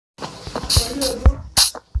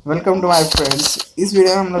Welcome to my friends. इस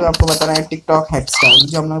video में हम लोग आपको बता रहे हैं टिकटॉक हैक स्टाइल,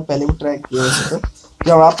 जो हम लोग पहले भी ट्राई किए वैसे तो।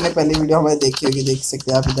 जब आपने पहली वीडियो हमारी देखी होगी, देख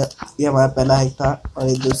सकते हैं आप इधर। ये हमारा पहला हैक था और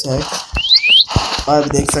ये दूसरा हैक। और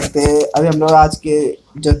देख सकते हैं अभी हम लोग आज के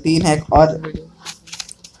जो 3 हैक और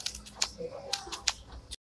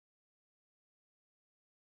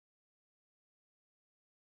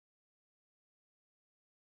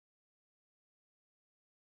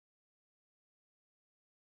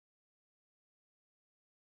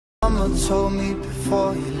Mama told me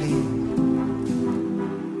before you leave,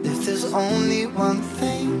 if there's only one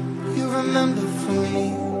thing you remember from me,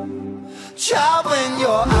 child, when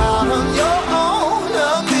you're out on your own, a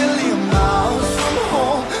million miles from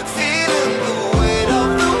home, feeling the weight of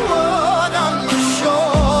the world on your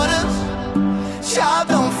shoulders, child,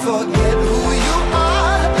 don't forget who you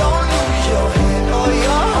are, don't lose your head or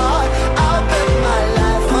your heart. I'll bet my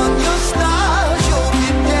life on your stars, you'll be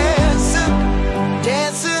dancing,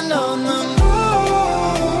 dancing on the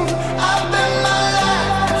moon. I bet my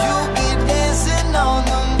life you'll be dancing on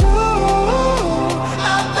the moon.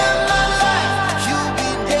 I bet my life you'll be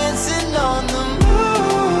dancing on the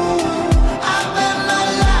moon. I bet my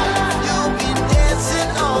life you'll be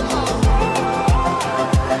dancing on the moon.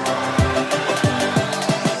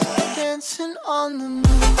 Dancing on the moon.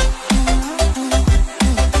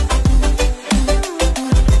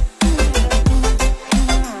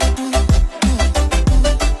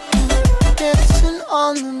 Dancing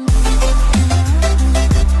on the moon.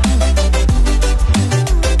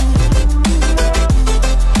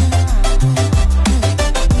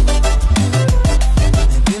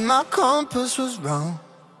 Maybe my compass was wrong,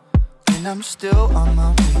 and I'm still on my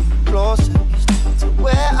way closer to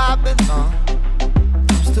where I belong.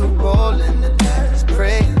 I'm still rolling the dice,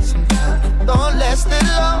 praying sometimes it don't last that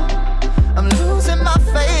long. I'm losing my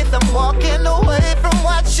faith, I'm walking away from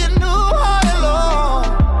what you knew all along.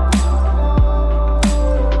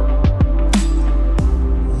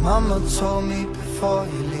 Mama told me before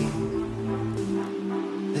you leave,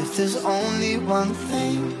 if there's only one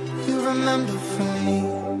thing you remember from me,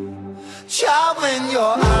 child, when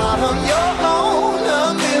you're out on your own,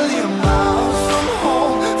 a million miles from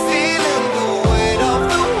home, feeling the weight of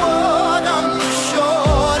the world on your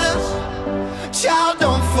shoulders, child,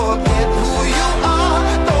 don't forget who you are,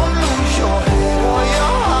 don't lose your head or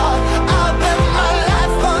your heart. I'll bet my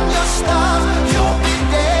life on your stars, you'll be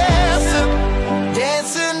dancing,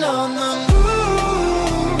 dancing on the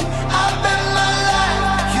moon. I bet my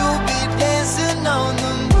life you'll be dancing on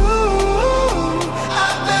the moon. I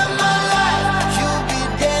bet my life you'll be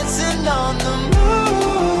dancing on the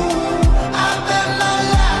moon. I bet my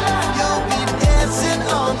life you'll be dancing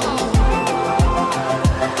on the moon.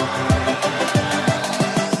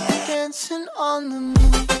 Dancing on the moon.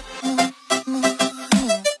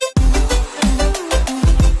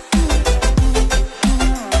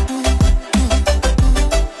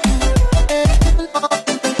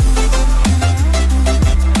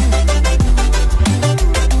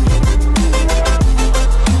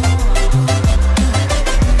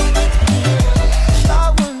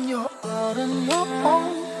 Start when you're out on your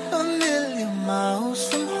own, a million miles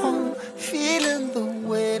from home, feeling the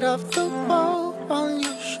weight of the world on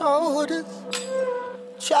your shoulders.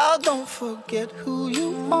 Child, don't forget who you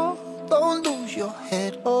are, don't lose your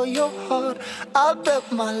head or your heart. I'll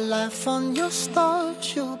bet my life on your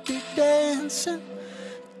stars, you'll be dancing,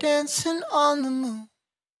 dancing on the moon.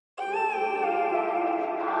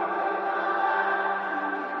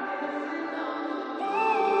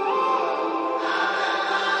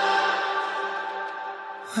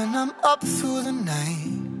 When I'm up through the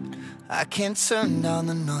night, I can't turn down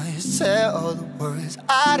the noise, tear all the worries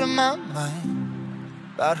out of my mind.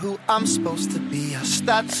 About who I'm supposed to be, I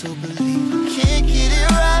start to believe I can't get it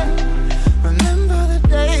right. Remember the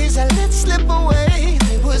days I let slip away,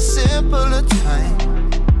 they were simpler times.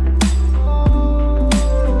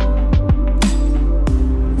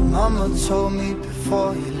 Mama told me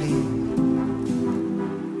before you leave,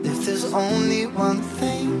 if there's only one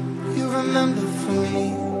thing you remember from me,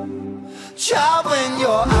 child, when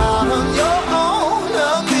you're out on your own,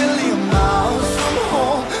 a million miles from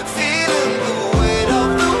home, feeling the weight of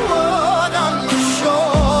the world on your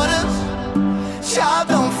shoulders, child,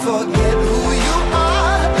 don't forget who you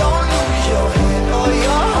are, don't lose your head or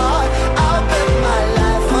your heart. I'll bet my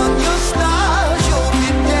life on your stars, you'll be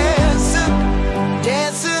dancing,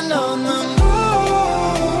 dancing on the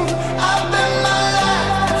moon. I bet my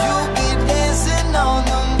life you'll be dancing on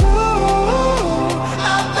the moon.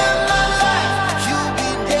 I bet my life you'll be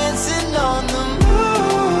dancing on the moon.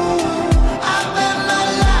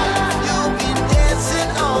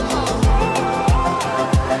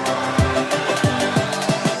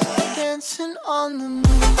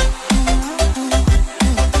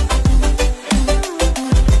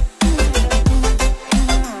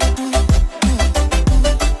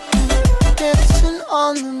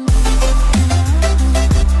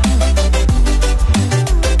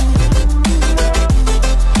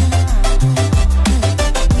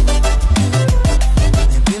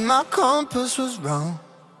 compass was wrong,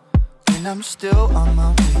 and I'm still on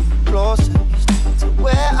my way closer to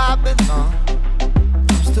where I belong.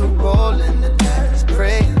 I'm still rolling the dice,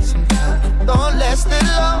 praying sometimes it don't last it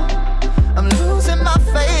long. I'm losing my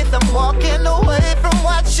faith, I'm walking away from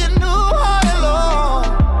what you knew all along.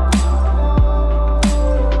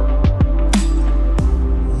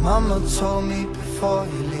 Mama told me before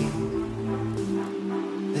you leave,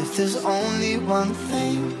 if there's only one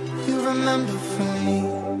thing you remember from me,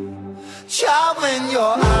 child, when you're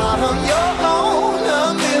out on your own,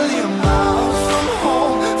 a million miles from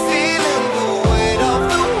home, feeling the weight of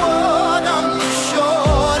the world on your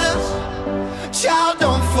shoulders. Child,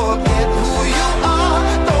 don't forget who you are,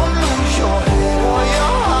 don't lose your head or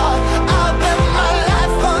your heart. I'll bet my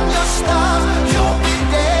life on your stars, you'll be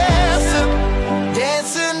dancing,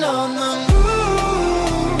 dancing on the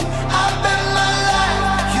moon. I'll bet my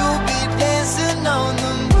life, you'll be dancing on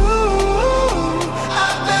the moon.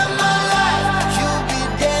 I'll bet my life, you'll be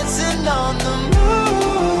dancing on the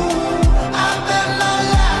moon. I'll bet my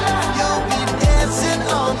life, you'll be dancing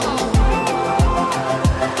on the moon.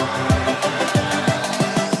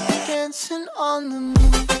 Dancing on the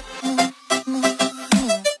moon.